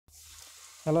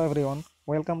Hello everyone,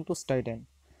 welcome to study time.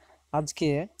 আজকে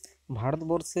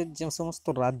ভারতবর্ষের যে সমস্ত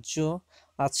রাজ্য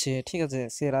আছে, ঠিক আছে,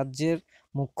 সে রাজ্যের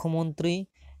মুখ্যমন্ত্রী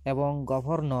এবং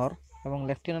গভর্নর এবং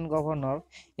লেফটেন্যান্ট গভর্নর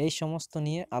এই সমস্ত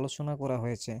নিয়ে আলোচনা করা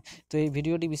হয়েছে। তো এই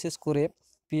ভিডিওটি বিশেষ করে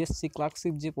পিএসসি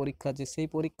ক্লার্কশিপ যে পরীক্ষা আছে সেই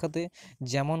পরীক্ষাতে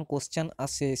যেমন কোশ্চেন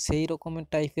আসে সেই রকমের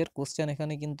টাইপের কোশ্চেন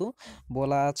এখানে কিন্তু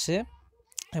বলা আছে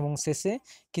এবং শেষে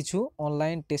কিছু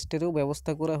অনলাইন টেস্টেরও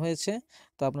ব্যবস্থা করা হয়েছে।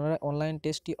 তো আপনারা অনলাইন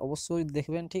টেস্টটি অবশ্যই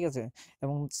দেখবেন, ঠিক আছে,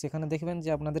 এবং সেখানে দেখবেন যে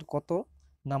আপনাদের কত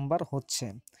নাম্বার হচ্ছে।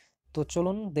 তো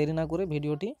চলুন দেরি না করে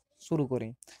ভিডিওটি শুরু করি।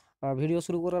 ভিডিও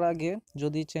শুরু করার আগে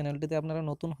যদি চ্যানেলটিতে আপনারা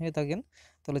নতুন হয়ে থাকেন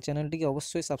তাহলে চ্যানেলটিকে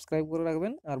অবশ্যই সাবস্ক্রাইব করে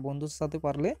রাখবেন আর বন্ধুদের সাথে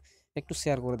পারলে একটু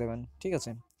শেয়ার করে দেবেন, ঠিক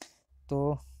আছে। তো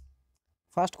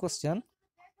ফার্স্ট কোশ্চেন,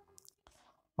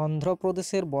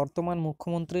 অন্ধ্রপ্রদেশের বর্তমান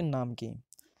মুখ্যমন্ত্রীর নাম কি?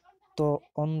 তো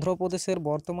অন্ধ্রপ্রদেশের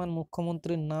বর্তমান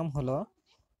মুখ্যমন্ত্রীর নাম হলো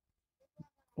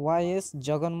ওয়াইএস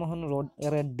জগনমোহন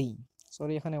রেড্ডি।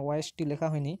 সরি, এখানে ওয়াইএসটি লেখা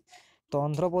হয়নি। তো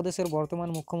অন্ধ্রপ্রদেশের বর্তমান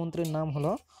মুখ্যমন্ত্রীর নাম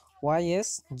হলো ওয়াইএস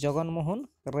জগনমোহন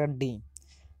রেড্ডি।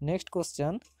 নেক্সট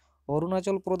কোশ্চেন,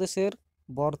 অরুণাচল প্রদেশের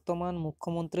বর্তমান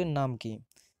মুখ্যমন্ত্রীর নাম কি?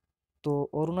 তো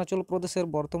অরুণাচল প্রদেশের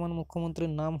বর্তমান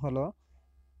মুখ্যমন্ত্রীর নাম হলো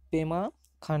পেমা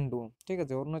খান্ডু, ঠিক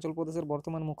আছে। অরুণাচল প্রদেশের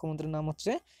বর্তমান মুখ্যমন্ত্রীর নাম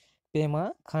হচ্ছে পেমা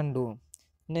খান্ডু।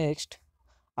 নেক্সট,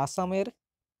 আসামের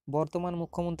বর্তমান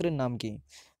মুখ্যমন্ত্রীর নাম কি?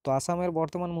 তো আসামের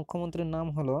বর্তমান মুখ্যমন্ত্রীর নাম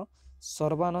হলো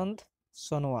সর্বানন্দ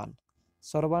সোনোয়াল।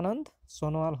 সর্বানন্দ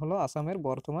সোনোয়াল হলো আসামের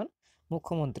বর্তমান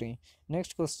মুখ্যমন্ত্রী।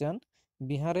 নেক্সট কোশ্চেন,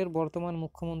 বিহারের বর্তমান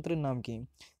মুখ্যমন্ত্রীর নাম কি?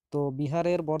 তো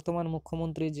বিহারের বর্তমান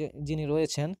মুখ্যমন্ত্রী যিনি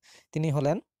রয়েছেন তিনি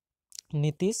হলেন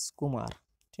নীতিশ কুমার,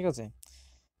 ঠিক আছে।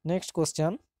 নেক্সট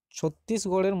কোশ্চেন,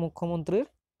 ছত্তিশগড়ের মুখ্যমন্ত্রীর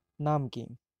নাম কি?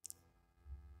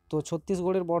 তো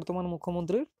ছত্তিশগড়ের বর্তমান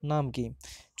মুখ্যমন্ত্রীর নাম কি?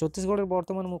 ছত্তিশগড়ের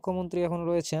বর্তমান মুখ্যমন্ত্রী এখন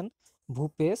রয়েছেন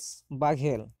ভূপেশ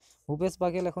বাঘেল। ভূপেশ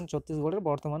বাঘেল এখন ছত্তিশগড়ের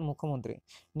বর্তমান মুখ্যমন্ত্রী।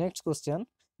 Next question,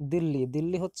 Delhi.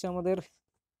 দিল্লি হচ্ছে আমাদের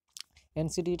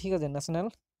এনসিটি, ঠিক আছে, ন্যাশনাল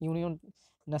ইউনিয়ন,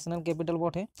 ন্যাশনাল ক্যাপিটাল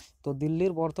বটে। তো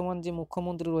দিল্লির বর্তমান যে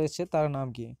মুখ্যমন্ত্রী রয়েছে তার নাম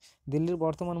কি? দিল্লির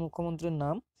বর্তমান মুখ্যমন্ত্রীর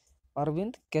নাম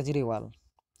অরবিন্দ কেজরিওয়াল।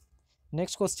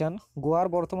 নেক্সট কোশ্চেন, গোয়ার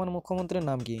বর্তমান মুখ্যমন্ত্রীর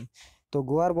নাম কি? তো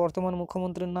গোয়ার বর্তমান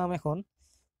মুখ্যমন্ত্রীর নাম এখন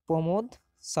প্রমোদ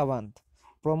সাওয়ান্ত।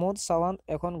 প্রমোদ সাওয়ান্ত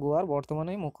এখন গোয়ার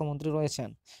বর্তমানে মুখ্যমন্ত্রী রয়েছেন।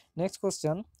 নেক্সট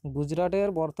কোশ্চেন, গুজরাটের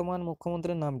বর্তমান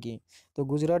মুখ্যমন্ত্রীর নাম কি? তো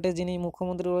গুজরাটে যিনি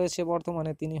মুখ্যমন্ত্রী রয়েছে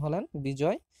বর্তমানে তিনি হলেন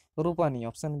বিজয় Rupani.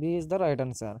 Option B is the right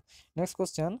answer. Next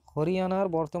question, হরিয়ানার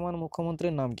বর্তমান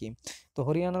মুখ্যমন্ত্রীর নাম কি? তো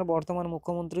হরিয়ানার বর্তমান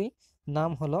মুখ্যমন্ত্রী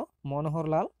নাম হলো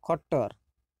মনোহরলাল খট্টর।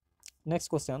 নেক্সট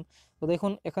কোশ্চেন, তো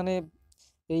দেখুন এখানে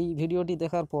এই ভিডিওটি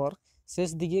দেখার পর শেষ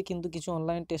দিকে কিন্তু কিছু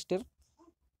অনলাইন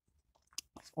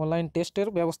টেস্টের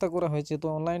ব্যবস্থা করা হয়েছে। তো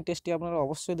অনলাইন টেস্টটি আপনারা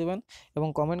অবশ্যই দেবেন এবং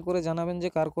কমেন্ট করে জানাবেন যে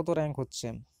কার কত র্যাঙ্ক হচ্ছে।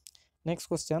 নেক্সট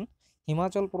কোশ্চেন,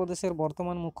 হিমাচল প্রদেশের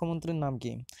বর্তমান মুখ্যমন্ত্রীর নাম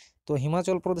কি? তো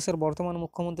হিমাচল প্রদেশের বর্তমান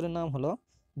মুখ্যমন্ত্রীর নাম হলো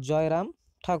জয়রাম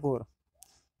ঠাকুর।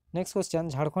 নেক্সট কোশ্চেন,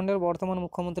 ঝাড়খণ্ডের বর্তমান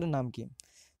মুখ্যমন্ত্রীর নাম কি?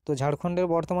 তো ঝাড়খণ্ডের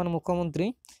বর্তমান মুখ্যমন্ত্রী,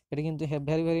 এটা কিন্তু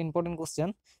ভেরি ভেরি ইম্পর্টেন্ট কোশ্চেন,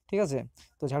 ঠিক আছে।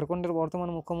 তো ঝাড়খণ্ডের বর্তমান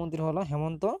মুখ্যমন্ত্রী হলো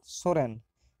হেমন্ত সোরেন।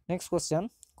 নেক্সট কোশ্চেন,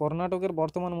 কর্ণাটকের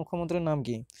বর্তমান মুখ্যমন্ত্রীর নাম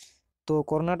কি? তো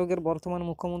কর্ণাটকের বর্তমান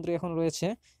মুখ্যমন্ত্রী এখন রয়েছে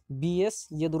বিএস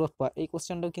ইয়েদুরপ্পা। এই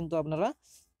কোশ্চেনটাও কিন্তু আপনারা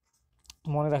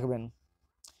মনে রাখবেন,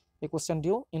 এই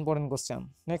কোশ্চেনটিও ইম্পর্টেন্ট কোশ্চেন।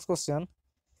 নেক্সট কোশ্চেন,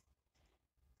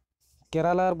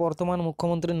 কেরালার বর্তমান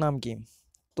মুখ্যমন্ত্রীর নাম কি?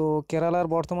 তো কেরালার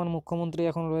বর্তমান মুখ্যমন্ত্রী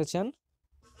এখন রয়েছেন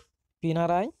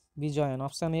Pinarayi Vijayan.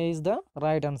 Option A is the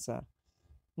right answer.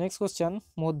 Next question,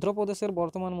 মধ্যপ্রদেশের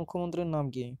বর্তমান মুখ্যমন্ত্রীর নাম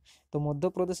কি? তো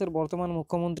মধ্যপ্রদেশের বর্তমান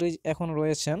মুখ্যমন্ত্রী এখন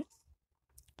রয়েছেন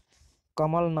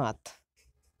Kamal Nath.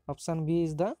 Option B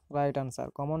is the right answer.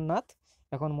 Kamal Nath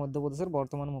এখন মধ্যপ্রদেশের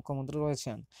বর্তমান মুখ্যমন্ত্রী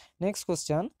রয়েছেন। নেক্সট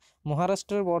কোশ্চেন,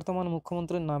 মহারাষ্ট্রের বর্তমান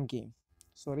মুখ্যমন্ত্রীর নাম কি?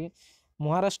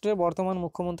 মহারাষ্ট্রের বর্তমান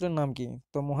মুখ্যমন্ত্রীর নাম কি?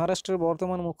 তো মহারাষ্ট্রের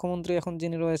বর্তমান মুখ্যমন্ত্রী এখন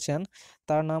যিনি রয়েছেন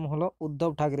তার নাম হলো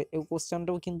উদ্ধব ঠাকরে। এই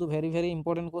কোশ্চেনটাও কিন্তু ভেরি ভেরি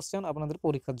ইম্পর্টেন্ট কোশ্চেন আপনাদের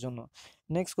পরীক্ষার জন্য।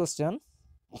 নেক্সট কোশ্চেন,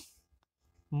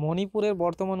 মণিপুরের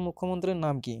বর্তমান মুখ্যমন্ত্রীর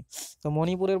নাম কি? তো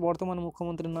মণিপুরের বর্তমান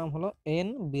মুখ্যমন্ত্রীর নাম হলো N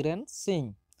Biren Singh.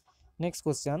 Next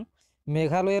question,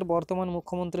 মেঘালয়ের বর্তমান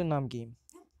মুখ্যমন্ত্রীর নাম কি?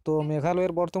 তো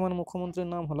মেঘালয়ের বর্তমান মুখ্যমন্ত্রীর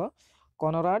নাম হলো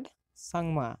কনরাড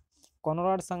সাংমা।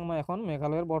 কনরাড সাংমা এখন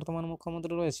মেঘালয়ের বর্তমান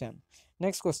মুখ্যমন্ত্রী রয়েছেন।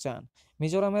 নেক্সট কোশ্চেন,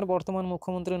 মিজোরামের বর্তমান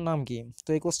মুখ্যমন্ত্রীর নাম কি? তো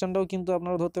এই কোশ্চেনটাও কিন্তু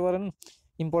আপনারা ধরতে পারেন,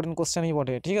 ইম্পর্টেন্ট কোশ্চেনই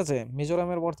বটে, ঠিক আছে।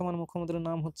 মিজোরামের বর্তমান মুখ্যমন্ত্রীর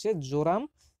নাম হচ্ছে জোরাম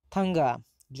থাঙ্গা।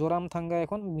 জোরাম থাঙ্গা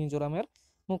এখন মিজোরামের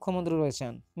মুখ্যমন্ত্রী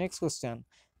রয়েছেন। নেক্সট কোশ্চেন,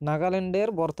 নাগাল্যান্ডের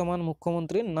বর্তমান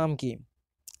মুখ্যমন্ত্রীর নাম কি?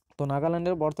 তো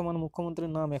নাগাল্যান্ডের বর্তমান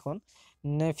মুখ্যমন্ত্রীর নাম এখন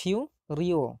নেফিউ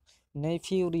রিও।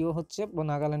 নেইফিউ রিও হচ্ছে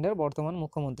নাগাল্যান্ডের বর্তমান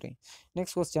মুখ্যমন্ত্রী।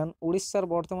 নেক্সট কোশ্চেন, উড়িষ্যার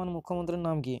বর্তমান মুখ্যমন্ত্রীর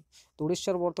নাম কি? তো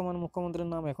উড়িষ্যার বর্তমান মুখ্যমন্ত্রীর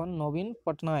নাম এখন নবীন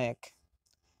পটনায়ক।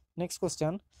 নেক্সট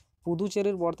কোশ্চেন,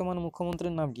 পুদুচেরির বর্তমান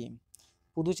মুখ্যমন্ত্রীর নাম কি?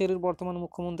 পুদুচেরির বর্তমান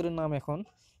মুখ্যমন্ত্রীর নাম এখন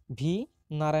ভি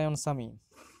নারায়ণস্বামী।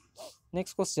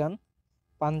 নেক্সট কোশ্চেন,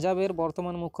 পাঞ্জাবের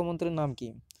বর্তমান মুখ্যমন্ত্রীর নাম কি?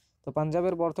 তো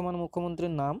পাঞ্জাবের বর্তমান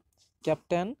মুখ্যমন্ত্রীর নাম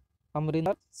captain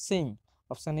Amarinder Singh.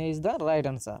 Option A is the right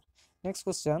answer. Next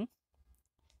question,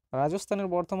 রাজস্থানের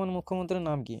বর্তমান মুখ্যমন্ত্রীর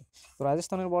নাম কি? তো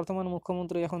রাজস্থানের বর্তমান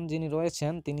মুখ্যমন্ত্রী এখন যিনি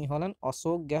রয়েছেন তিনি হলেন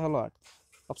Ashok Gehlot.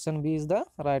 Option B is the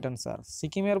right answer.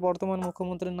 সিকিমের বর্তমান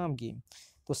মুখ্যমন্ত্রীর নাম কি?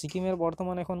 তো সিকিমের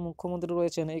বর্তমান এখন মুখ্যমন্ত্রী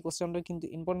রয়েছেন, এই কোশ্চেনটা কিন্তু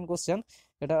ইম্পর্টেন্ট কোশ্চেন,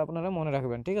 এটা আপনারা মনে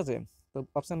রাখবেন, ঠিক আছে? তো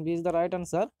option B is the right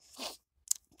answer,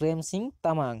 প্রেম সিং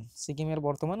তামাং, সিকিমের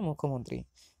বর্তমান মুখ্যমন্ত্রী।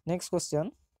 নেক্সট কোশ্চেন,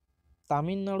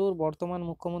 তামিলনাড়ুর বর্তমান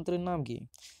মুখ্যমন্ত্রীর নাম কি?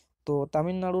 তো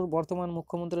তামিলনাড়ুর বর্তমান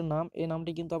মুখ্যমন্ত্রীর নাম, এই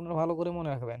নামটি কিন্তু আপনারা ভালো করে মনে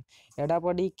রাখবেন,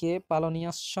 এডাপাডি কে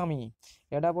পালানিয়াস্বামী।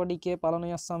 এডাপাডি কে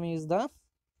পালানিয়াস্বামী is the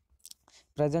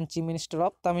present chief minister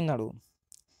of Tamil Nadu.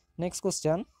 Next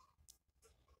question,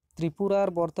 ত্রিপুরার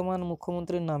বর্তমান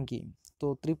মুখ্যমন্ত্রীর নাম কি? তো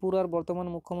ত্রিপুরার বর্তমান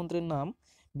মুখ্যমন্ত্রীর নাম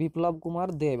Biplab Kumar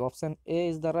Deb. Option A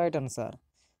is the right answer.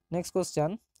 Next question,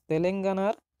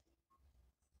 তেলেঙ্গানার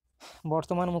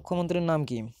বর্তমান মুখ্যমন্ত্রীর নাম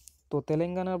কি? তো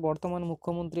তেলেঙ্গানার বর্তমান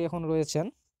মুখ্যমন্ত্রী এখন রয়েছেন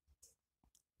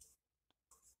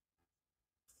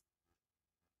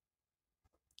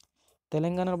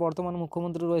তেলেঙ্গানার বর্তমান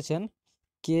মুখ্যমন্ত্রী রয়েছেন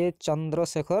কে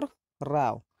চন্দ্রশেখর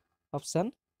রাও। Option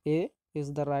A is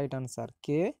the right answer,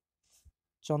 কে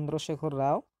চন্দ্রশেখর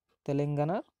রাও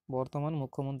তেলেঙ্গানার বর্তমান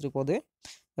মুখ্যমন্ত্রী পদে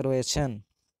রয়েছেন।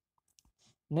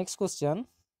 নেক্সট কোশ্চেন,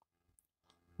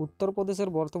 উত্তরপ্রদেশের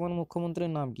বর্তমান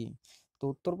মুখ্যমন্ত্রীর নাম কি? তো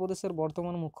উত্তরপ্রদেশের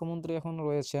বর্তমান মুখ্যমন্ত্রী এখন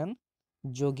রয়েছেন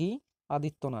যোগী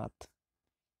আদিত্যনাথ।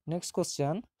 নেক্সট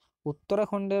কোশ্চেন,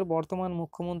 উত্তরাখণ্ডের বর্তমান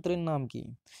মুখ্যমন্ত্রীর নাম কি?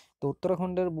 তো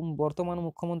উত্তরাখণ্ডের বর্তমান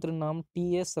মুখ্যমন্ত্রীর নাম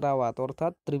টি.এস. রাওয়াত,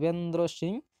 অর্থাৎ Tribendra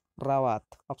Singh Rawat.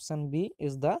 Option B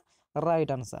is the right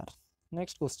answer.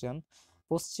 Next question,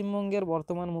 পশ্চিমবঙ্গের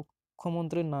বর্তমান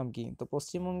মুখ্যমন্ত্রীর নাম কি? তো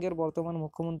পশ্চিমবঙ্গের বর্তমান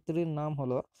মুখ্যমন্ত্রীর নাম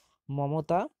হলো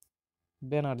মমতা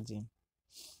ব্যানার্জি।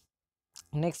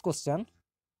 নেক্সট কোশ্চেন,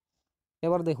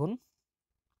 এবার দেখুন,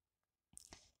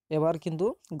 এবার কিন্তু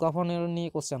গভর্নর নিয়ে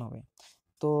কোশ্চেন হবে।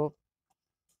 তো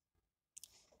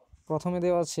প্রথমে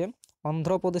দেওয়া আছে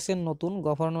অন্ধ্রপ্রদেশের নতুন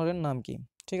গভর্নরের নাম কি?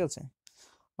 ঠিক আছে,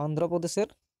 অন্ধ্রপ্রদেশের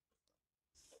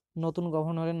নতুন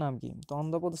গভর্নরের নাম কি? তো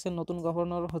অন্ধ্রপ্রদেশের নতুন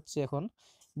গভর্নর হচ্ছে এখন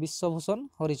বিশ্বভূষণ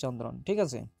হরিচন্দ্রন। ঠিক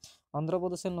আছে,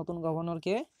 অন্ধ্রপ্রদেশের নতুন গভর্নর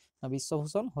কে?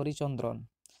 বিশ্বভূষণ হরিচন্দ্রন।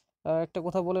 একটা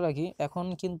কথা বলে রাখি, এখন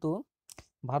কিন্তু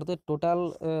ভারতের টোটাল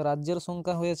রাজ্যের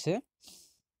সংখ্যা হয়েছে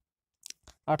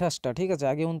 28টা। ঠিক আছে,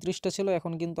 আগে 29টা ছিল,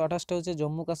 এখন কিন্তু 28টা হচ্ছে।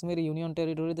 জম্মু কাশ্মীর ইউনিয়ন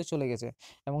টেরিটরিতে চলে গেছে,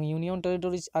 এবং ইউনিয়ন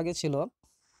টেরিটরি আগে ছিল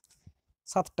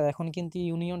 7টা, এখন কিন্তু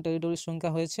ইউনিয়ন টেরিটরির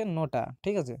সংখ্যা হয়েছে 9টা।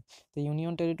 ঠিক আছে, তো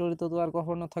ইউনিয়ন টেরিটরিতে তো আর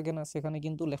গভর্নর থাকে না, সেখানে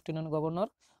কিন্তু লেফটেন্যান্ট গভর্নর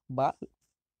বা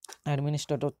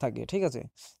অ্যাডমিনিস্ট্রেটর থাকে। ঠিক আছে,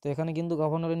 তো এখানে কিন্তু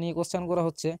গভর্নরের নিয়ে কোশ্চেন করা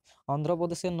হচ্ছে।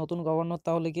 অন্ধ্রপ্রদেশের নতুন গভর্নর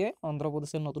তাহলে কে?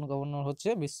 অন্ধ্রপ্রদেশের নতুন গভর্নর হচ্ছে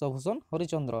বিশ্বভূষণ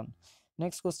হরিচন্দ্রন।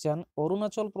 নেক্সট কোশ্চেন,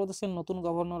 অরুণাচল প্রদেশের নতুন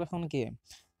গভর্নর এখন কে?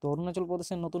 তো অরুণাচল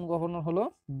প্রদেশের নতুন গভর্নর হলো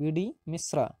বিডি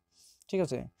মিশ্রা। ঠিক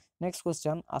আছে, নেক্সট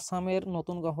কোশ্চেন, আসামের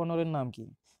নতুন গভর্নরের নাম কি?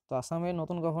 তো আসামের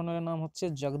নতুন গভর্নরের নাম হচ্ছে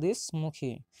জগদীশ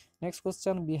মুখী। নেক্সট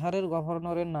কোশ্চেন, বিহারের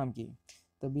গভর্নরের নাম কি?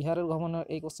 তো বিহারের গভর্নর,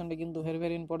 এই কোশ্চেনটা কিন্তু ভেরি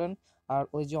ভেরি ইম্পর্টেন্ট। আর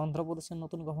ওই যে অন্ধ্রপ্রদেশের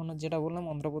নতুন গভর্নর যেটা বললাম,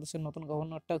 অন্ধ্রপ্রদেশের নতুন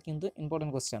গভর্নরটাও কিন্তু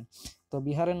ইম্পর্টেন্ট কোশ্চেন। তো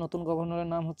বিহারের নতুন গভর্নরের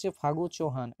নাম হচ্ছে ফাগু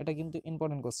চৌহান, এটা কিন্তু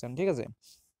ইম্পর্টেন্ট কোশ্চেন। ঠিক আছে,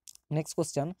 নেক্সট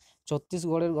কোশ্চেন,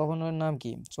 ছত্তিশগড়ের গভর্নরের নাম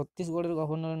কি? ছত্তিশগড়ের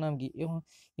গভর্নরের নাম কি? এবং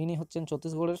ইনি হচ্ছেন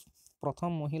ছত্তিশগড়ের প্রথম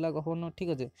মহিলা গভর্নর। ঠিক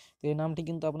আছে, তো এই নামটি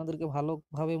কিন্তু আপনাদেরকে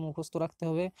ভালোভাবে মুখস্থ রাখতে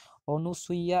হবে,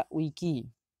 অনুসুইয়া উইকি।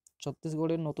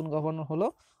 ছত্তিশগড়ের নতুন গভর্নর হলো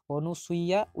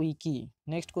অনুসুইয়া উইকি।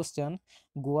 নেক্সট কোশ্চেন,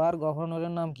 গোয়ার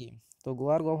গভর্নরের নাম কি? তো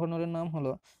গোয়ার গভর্নরের নাম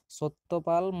হলো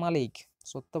সত্যপাল মালিক।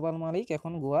 সত্যপাল মালিক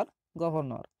এখন গোয়ার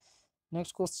গভর্নর।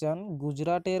 নেক্সট কোশ্চেন,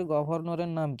 গুজরাটের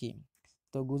গভর্নরের নাম কি?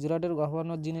 তো গুজরাটের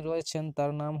গভর্নর যিনি রয়েছেন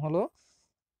তার নাম হলো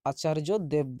আচার্য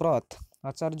দেবব্রত।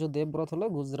 আচার্য দেবব্রত হলো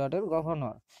গুজরাটের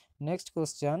গভর্নর। নেক্সট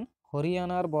কোশ্চেন,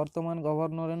 হরিয়ানার বর্তমান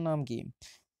গভর্নরের নাম কি?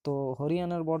 তো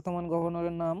হরিয়ানার বর্তমান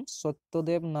গভর্নরের নাম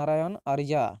সত্যদেব নারায়ণ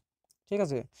আর্যা। ঠিক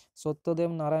আছে, সত্যদেব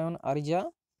নারায়ণ আর্যা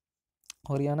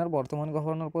হরিয়ানার বর্তমান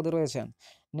গভর্নর পদে রয়েছেন।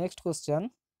 নেক্সট কোশ্চেন,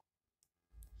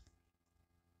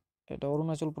 এটা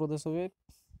অরুণাচল প্রদেশ হবে,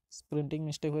 প্রিন্টিং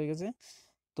মিস্টেক হয়ে গেছে।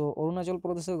 তো অরুণাচল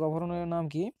প্রদেশের গভর্নরের নাম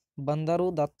কি? বান্দারু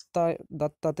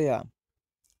দত্তাতেয়া।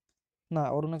 না,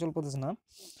 অরুণাচল প্রদেশ না,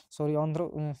 সরি,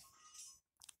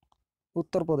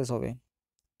 উত্তরপ্রদেশ হবে।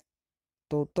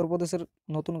 তো উত্তরপ্রদেশের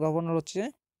নতুন গভর্নর হচ্ছে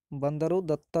বান্দারু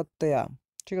দত্তাতেয়া।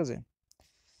 ঠিক আছে,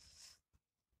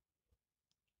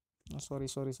 সরি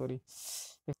সরি সরি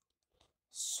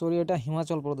সরি, এটা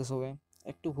হিমাচল প্রদেশ হবে,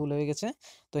 একটু ভুল হয়ে গেছে।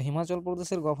 তো হিমাচল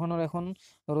প্রদেশের গভর্নর এখন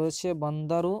রয়েছে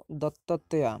বান্দারু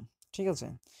দত্তাত্রেয়া। ঠিক আছে,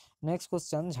 নেক্সট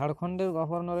কোশ্চেন, ঝাড়খণ্ডের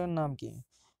গভর্নরের নাম কি?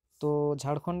 তো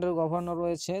ঝাড়খণ্ডের গভর্নর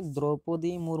রয়েছে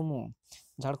দ্রৌপদী মুর্মু।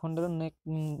 ঝাড়খণ্ডের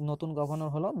নতুন গভর্নর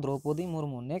হলো দ্রৌপদী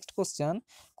মুর্মু। নেক্সট কোশ্চেন,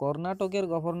 কর্ণাটকের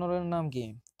গভর্নরের নাম কি?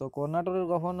 তো কর্ণাটকের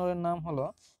গভর্নরের নাম হলো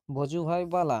বজুভাই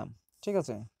বালা। ঠিক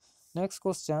আছে, নেক্সট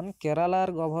কোশ্চেন, কেরালার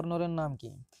গভর্নরের নাম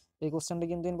কি? এই কোশ্চেনটা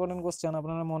কিন্তু ইম্পর্টেন্ট কোশ্চেন,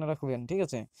 আপনারা মনে রাখবেন। ঠিক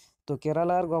আছে, তো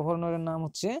কেরালার গভর্নরের নাম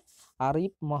হচ্ছে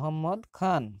আরিফ মোহাম্মদ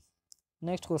খান।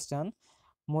 নেক্সট কোশ্চেন,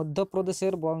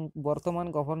 মধ্যপ্রদেশের বর্তমান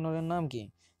গভর্নরের নাম কি?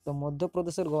 তো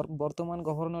মধ্যপ্রদেশের বর্তমান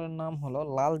গভর্নরের নাম হলো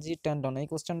লালজি ট্যান্ডন। এই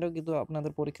কোশ্চেনটাও কিন্তু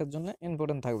আপনাদের পরীক্ষার জন্য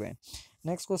ইম্পর্টেন্ট থাকবে।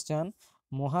 নেক্সট কোশ্চেন,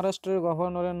 মহারাষ্ট্রের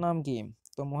গভর্নরের নাম কি?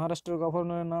 তো মহারাষ্ট্রের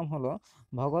গভর্নরের নাম হলো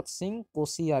ভগৎ সিং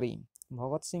কোশিয়ারি।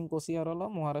 ভগৎ সিং কোশিয়ার হলো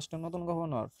মহারাষ্ট্রের নতুন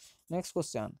গভর্নর। নেক্সট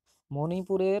কোশ্চেন,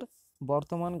 মণিপুরের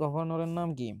বর্তমান গভর্নরের নাম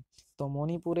কি? তো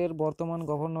মণিপুরের বর্তমান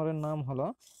গভর্নরের নাম হলো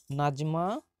নাজমা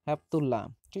হেপতুল্লাহ।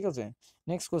 ঠিক আছে,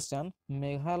 নেক্সট কোশ্চেন,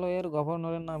 মেঘালয়ের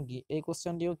গভর্নরের নাম কি? এই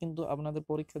কোশ্চেনটিও কিন্তু আপনাদের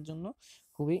পরীক্ষার জন্য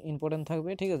খুবই ইম্পর্টেন্ট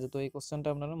থাকবে। ঠিক আছে, তো এই কোশ্চেনটা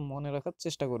আপনারা মনে রাখার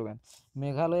চেষ্টা করবেন।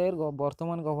 মেঘালয়ের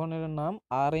বর্তমান গভর্নরের নাম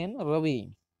RN রবি।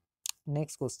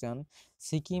 নেক্সট কোশ্চেন,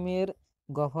 সিকিমের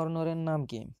গভর্নরের নাম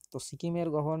কি? তো সিকিমের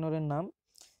গভর্নরের নাম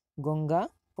গঙ্গা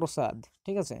প্রসাদ।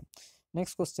 ঠিক আছে,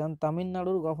 নেক্সট কোশ্চেন,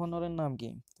 তামিলনাড়ুর গভর্নরের নাম কি?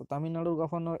 তো তামিলনাড়ুর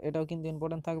গভর্নর, এটাও কিন্তু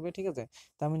ইম্পর্টেন্ট থাকবে। ঠিক আছে,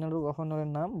 তামিলনাড়ুর গভর্নরের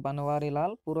নাম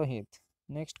বানওয়ারিলাল পুরোহিত।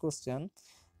 নেক্সট কোশ্চেন,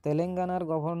 তেলেঙ্গানার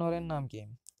গভর্নরের নাম কি?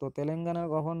 তো তেলেঙ্গানার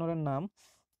গভর্নরের নাম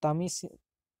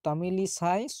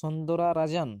তামিলিসাই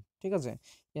সুন্দরারাজান। ঠিক আছে,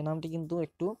 এই নামটি কিন্তু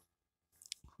একটু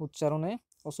উচ্চারণে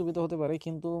অসুবিধা হতে পারে,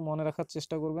 কিন্তু মনে রাখার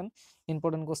চেষ্টা করবেন,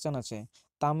 ইম্পর্টেন্ট কোশ্চেন আছে।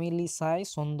 তামিলিসাই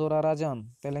সুন্দরারাজান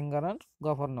তেলেঙ্গানার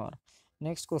গভর্নর।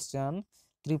 নেক্সট কোশ্চেন,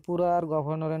 ত্রিপুরার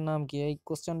গভর্নরের নাম কি? এই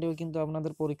কোশ্চেনটিও কিন্তু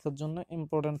আপনাদের পরীক্ষার জন্য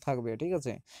ইম্পর্টেন্ট থাকবে। ঠিক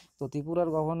আছে, তো ত্রিপুরার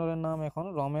গভর্নরের নাম এখন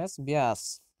রমেশ ব্যাস।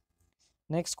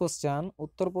 নেক্সট কোশ্চেন,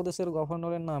 উত্তরপ্রদেশের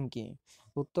গভর্নরের নাম কি?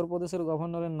 উত্তরপ্রদেশের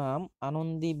গভর্নরের নাম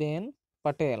আনন্দীবেন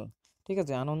প্যাটেল। ঠিক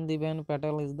আছে, Anandiben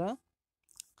Patel is the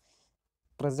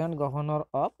present governor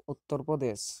of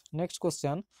Uttar Pradesh. Next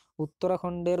question,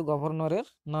 উত্তরাখণ্ডের গভর্নরের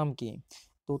নাম কি?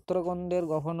 তো উত্তরাখণ্ডের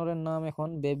গভর্নরের নাম এখন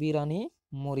বেবি রানী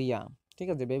মরিয়া। ঠিক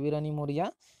আছে, বেবি রানী মরিয়া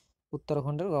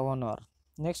উত্তরাখণ্ডের গভর্নর।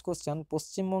 নেক্সট কোশ্চেন,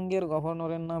 পশ্চিমবঙ্গের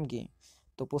গভর্নরের নাম কি?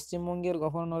 তো পশ্চিমবঙ্গের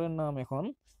গভর্নরের নাম এখন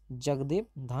জগদীপ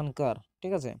ধনকর।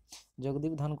 ঠিক আছে,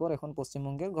 জগদীপ ধনকর এখন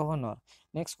পশ্চিমবঙ্গের গভর্নর।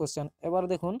 নেক্সট কোশ্চেন, এবার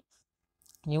দেখুন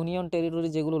ইউনিয়ন টেরিটরি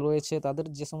যেগুলো রয়েছে তাদের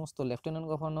যে সমস্ত লেফটেন্যান্ট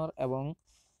গভর্নর এবং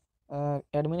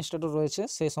অ্যাডমিনিস্ট্রেটর রয়েছে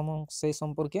সেই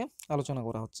সম্পর্কে আলোচনা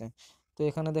করা হচ্ছে। তো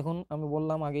এখানে দেখুন, আমি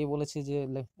বললাম, আগেই বলেছি যে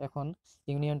এখন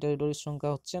ইউনিয়ন টেরিটরির সংখ্যা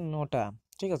হচ্ছে 9টা।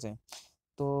 ঠিক আছে,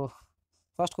 তো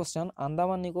ফার্স্ট কোশ্চেন,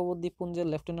 আন্দামান নিকোবর দ্বীপপুঞ্জের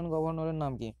লেফটেন্যান্ট গভর্নরের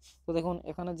নাম কি? তো দেখুন,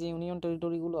 এখানে যে ইউনিয়ন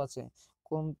টেরিটরিগুলো আছে,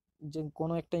 যে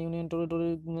কোনো একটা ইউনিয়ন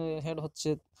টেরিটরির হেড হচ্ছে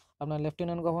আপনার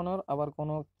লেফটেন্যান্ট গভর্নর, আবার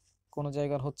কোনো কোনো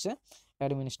জায়গার হচ্ছে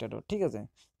অ্যাডমিনিস্ট্রেটর। ঠিক আছে,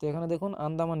 তো এখানে দেখুন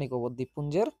আন্দামান নিকোবর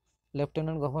দ্বীপপুঞ্জের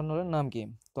লেফটেন্যান্ট গভর্নরের নাম কি?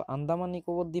 তো আন্দামান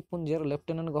নিকোবর দ্বীপপুঞ্জের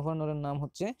লেফটেন্যান্ট গভর্নরের নাম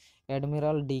হচ্ছে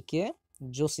admiral DK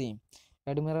Joshi.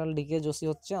 Admiral DK Joshi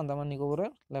হচ্ছে আন্দামান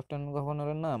নিকোবরের লেফটেন্যান্ট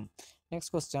গভর্নরের নাম। নেক্সট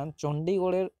কোশ্চেন,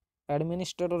 চণ্ডীগড়ের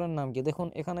অ্যাডমিনিস্ট্রেটরের নাম কি? দেখুন,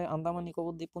 এখানে আন্দামান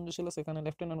নিকোবর দ্বীপপুঞ্জ ছিল, সেখানে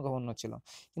লেফটেন্যান্ট গভর্নর ছিল,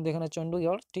 কিন্তু এখানে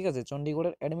চণ্ডীগড়। ঠিক আছে,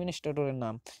 চণ্ডীগড়ের অ্যাডমিনিস্ট্রেটরের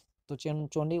নাম, তো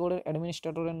চণ্ডীগড়ের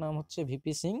অ্যাডমিনিস্ট্রেটরের নাম হচ্ছে VP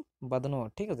সিং বাদনোর।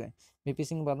 ঠিক আছে, VP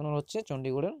সিং বাদনোর হচ্ছে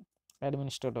চণ্ডীগড়ের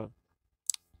অ্যাডমিনিস্ট্রেটর।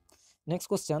 নেক্সট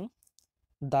কোশ্চেন,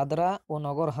 দাদরা ও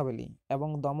নগর হাভেলি এবং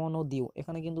দমন ও দিউ,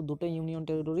 এখানে কিন্তু দুটো ইউনিয়ন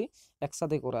টেরিটরি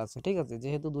একসাথে করা আছে। ঠিক আছে,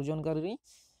 যেহেতু দুজনকারই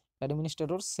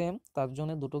অ্যাডমিনিস্ট্রেটর সেম, তার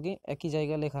জন্য দুটোকে একই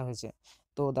জায়গায় লেখা হয়েছে।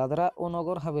 তো দাদরা ও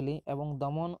নগর হাভেলি এবং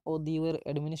দমন ও দিউ এর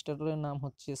অ্যাডমিনিস্ট্রেটরের নাম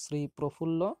হচ্ছে শ্রী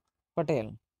প্রফুল্ল প্যাটেল।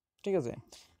 ঠিক আছে,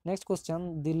 নেক্সট কোশ্চেন,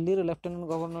 দিল্লির লেফটেন্যান্ট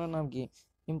গভর্নরের নাম কি?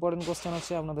 ইম্পর্টেন্ট কোশ্চেন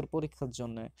আছে আপনাদের পরীক্ষার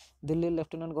জন্য। দিল্লির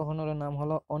লেফটেন্যান্ট গভর্নরের নাম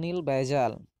হলো অনিল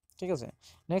বাইজাল। ঠিক আছে,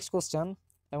 নেক্সট কোশ্চেন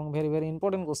এবং very very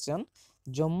important question,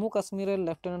 Jammu কাশ্মীরের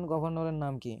লেফটেন্যান্ট গভর্নরের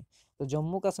নাম কি? তো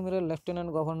জম্মু কাশ্মীরের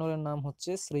লেফটেন্যান্ট গভর্নরের নাম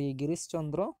হচ্ছে শ্রী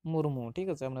গিরিশচন্দ্র মুর্মু। ঠিক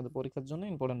আছে, আপনাদের পরীক্ষার জন্য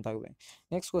ইম্পর্টেন্ট থাকবে।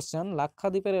 নেক্সট কোশ্চেন,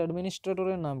 লাক্ষাদ্বীপের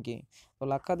অ্যাডমিনিস্ট্রেটরের নাম কি? তো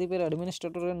লাক্ষাদ্বীপের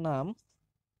অ্যাডমিনিস্ট্রেটরের নাম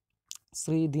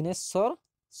শ্রী দীনেশ্বর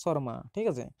শর্মা। ঠিক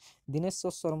আছে,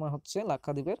 দীনেশ্বর শর্মা হচ্ছে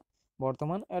লাক্ষাদ্বীপের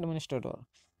বর্তমান অ্যাডমিনিস্ট্রেটর।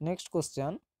 নেক্সট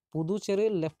কোশ্চেন,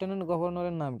 পুদুচেরির লেফটেন্যান্ট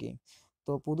গভর্নরের নাম কি?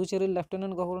 তো পুদুচেরির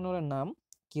লেফটেন্যান্ট গভর্নরের নাম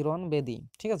কিরণ বেদি।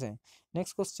 ঠিক আছে,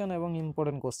 নেক্সট কোশ্চেন এবং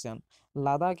ইম্পর্টেন্ট কোশ্চেন,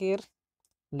 লাদাখের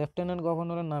লেফটেন্যান্ট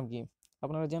গভর্নরের নাম কি?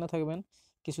 আপনারা জেনে থাকবেন,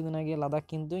 কিছুদিন আগে লাদাখ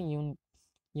কিন্তু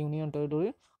ইউনিয়ন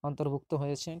টেরিটরির অন্তর্ভুক্ত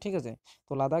হয়েছে। ঠিক আছে,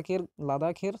 তো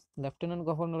লাদাখের লেফটেন্যান্ট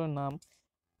গভর্নরের নাম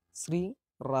শ্রী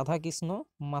রাধাকৃষ্ণ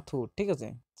মাথুর, ঠিক আছে।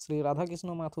 শ্রী রাধাকৃষ্ণ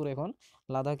মাথুর এখন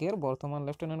লাদাখের বর্তমান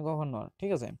লেফটেন্যান্ট গভর্নর,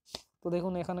 ঠিক আছে। তো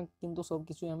দেখুন এখানে কিন্তু সব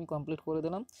কিছুই আমি কমপ্লিট করে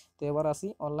দিলাম। তো এবার আসি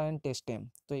অনলাইন টেস্টে।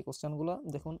 তো এই কোশ্চেনগুলো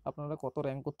দেখুন আপনারা কত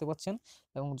র্যাঙ্ক করতে পারছেন,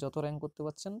 এবং যত র্যাঙ্ক করতে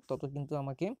পারছেন তত কিন্তু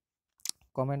আমাকে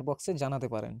কমেন্ট বক্সে জানাতে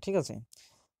পারেন, ঠিক আছে।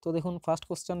 তো দেখুন ফার্স্ট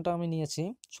কোশ্চেনটা আমি নিয়েছি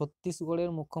ছত্তিশগড়ের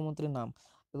মুখ্যমন্ত্রীর নাম।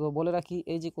 তো বলে রাখি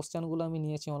এই যে কোশ্চেনগুলো আমি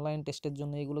নিয়েছি অনলাইন টেস্টের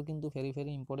জন্য, এগুলো কিন্তু ভেরি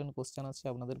ভেরি ইম্পর্টেন্ট কোশ্চেন আছে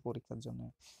আপনাদের পরীক্ষার জন্য।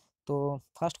 তো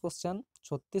ফার্স্ট কোশ্চেন,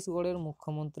 ছত্তিশগড়ের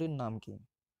মুখ্যমন্ত্রীর নাম কি,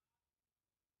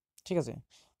 ঠিক আছে।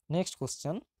 নেক্সট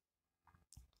কোশ্চেন,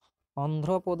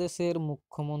 অন্ধ্রপ্রদেশের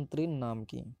মুখ্যমন্ত্রীর নাম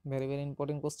কি, ভেরি ভেরি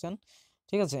ইম্পর্টেন্ট কোশ্চেন,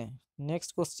 ঠিক আছে।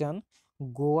 নেক্সট কোশ্চেন,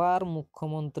 গোয়ার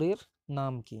মুখ্যমন্ত্রীর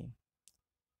নাম কি।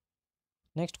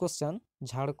 নেক্সট কোশ্চেন,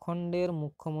 ঝাড়খণ্ডের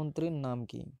মুখ্যমন্ত্রীর নাম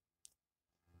কি।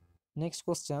 নেক্সট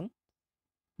কোশ্চেন,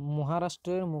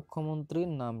 মহারাষ্ট্রের মুখ্যমন্ত্রীর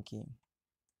নাম কি।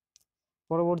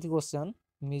 পরবর্তী কোশ্চেন,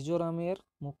 মিজোরামের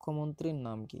মুখ্যমন্ত্রীর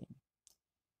নাম কি।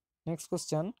 নেক্সট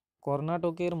কোশ্চেন,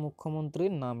 কর্ণাটকের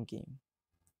মুখ্যমন্ত্রীর নাম কি,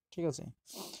 ঠিক আছে।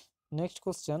 নেক্সট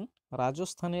কোশ্চেন,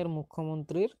 রাজস্থানের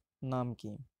মুখ্যমন্ত্রীর নাম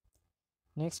কি।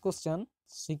 নেক্সট কোশ্চেন,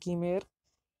 সিকিমের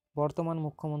বর্তমান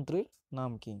মুখ্যমন্ত্রীর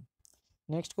নাম কি।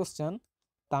 নেক্সট কোশ্চেন,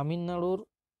 তামিলনাড়ুর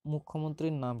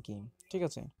মুখ্যমন্ত্রীর নাম কি, ঠিক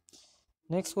আছে।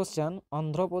 নেক্সট কোশ্চেন,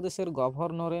 অন্ধ্রপ্রদেশের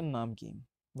গভর্নরের নাম কি,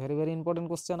 ভেরি ভেরি ইম্পর্টেন্ট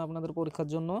কোশ্চেন আপনাদের পরীক্ষার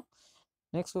জন্য।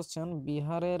 নেক্সট কোশ্চেন,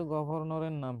 বিহারের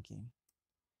গভর্নরের নাম কি।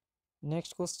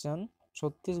 নেক্সট কোশ্চেন,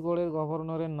 ছত্তিশগড়ের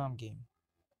গভর্নরের নাম কি।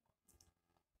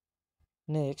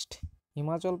 নেক্সট,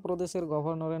 হিমাচল প্রদেশের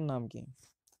গভর্নরের নাম কি।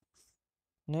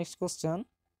 নেক্সট কোশ্চেন,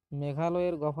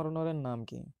 মেঘালয়ের গভর্নরের নাম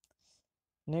কি।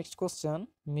 নেক্সট কোশ্চেন,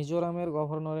 মিজোরামের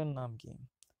গভর্নরের নাম কি।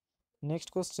 নেক্সট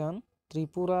কোশ্চেন,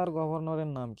 ত্রিপুরার গভর্নরের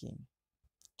নাম কি,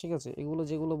 ঠিক আছে। এগুলো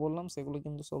যেগুলো বললাম সেগুলো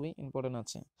কিন্তু সবই ইম্পর্টেন্ট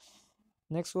আছে।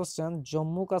 নেক্সট কোশ্চেন,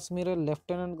 জম্মু কাশ্মীরের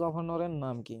লেফটেন্যান্ট গভর্নরের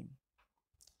নাম কি।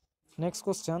 নেক্সট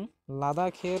কোশ্চেন,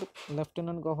 লাদাখের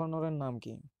লেফটেন্যান্ট গভর্নরের নাম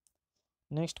কি।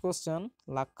 নেক্সট কোশ্চেন,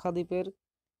 লাক্ষাদ্বীপের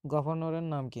গভর্নরের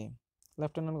নাম কি,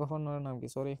 লেফটেন্যান্ট গভর্নরের নাম কি,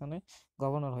 সরি এখানে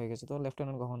গভর্নর হয়ে গেছে তো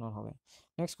লেফটেন্যান্ট গভর্নর হবে।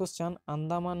 নেক্সট কোশ্চেন,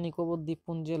 আন্দামান নিকোবর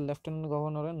দ্বীপপুঞ্জের লেফটেন্যান্ট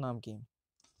গভর্নরের নাম কি।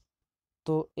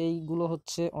 তো এইগুলো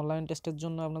হচ্ছে অনলাইন টেস্টের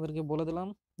জন্য আপনাদেরকে বলে দিলাম,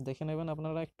 দেখে নেবেন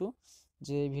আপনারা একটু,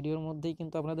 যে ভিডিওর মধ্যেই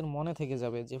কিন্তু আপনাদের মনে থেকে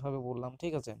যাবে যেভাবে বললাম,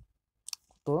 ঠিক আছে।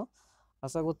 তো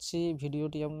আশা করছি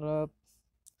ভিডিওটি আপনারা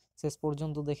শেষ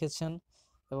পর্যন্ত দেখেছেন,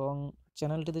 এবং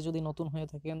চ্যানেলটিতে যদি নতুন হয়ে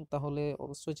থাকেন তাহলে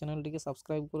অবশ্যই চ্যানেলটিকে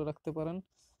সাবস্ক্রাইব করে রাখতে পারেন,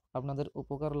 আপনাদের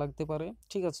উপকার লাগতে পারে,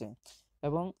 ঠিক আছে।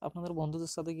 এবং আপনাদের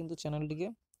বন্ধুদের সাথে কিন্তু চ্যানেলটিকে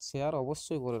শেয়ার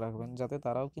অবশ্যই করে রাখবেন, যাতে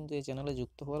তারাও কিন্তু এই চ্যানেলে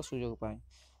যুক্ত হওয়ার সুযোগ পায়।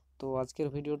 তো আজকের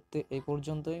ভিডিওতে এই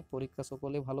পর্যন্তই। পরীক্ষা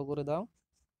সকলে ভালো করে দাও।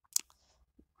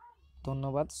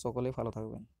 ধন্যবাদ, সকলে ভালো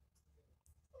থাকবেন।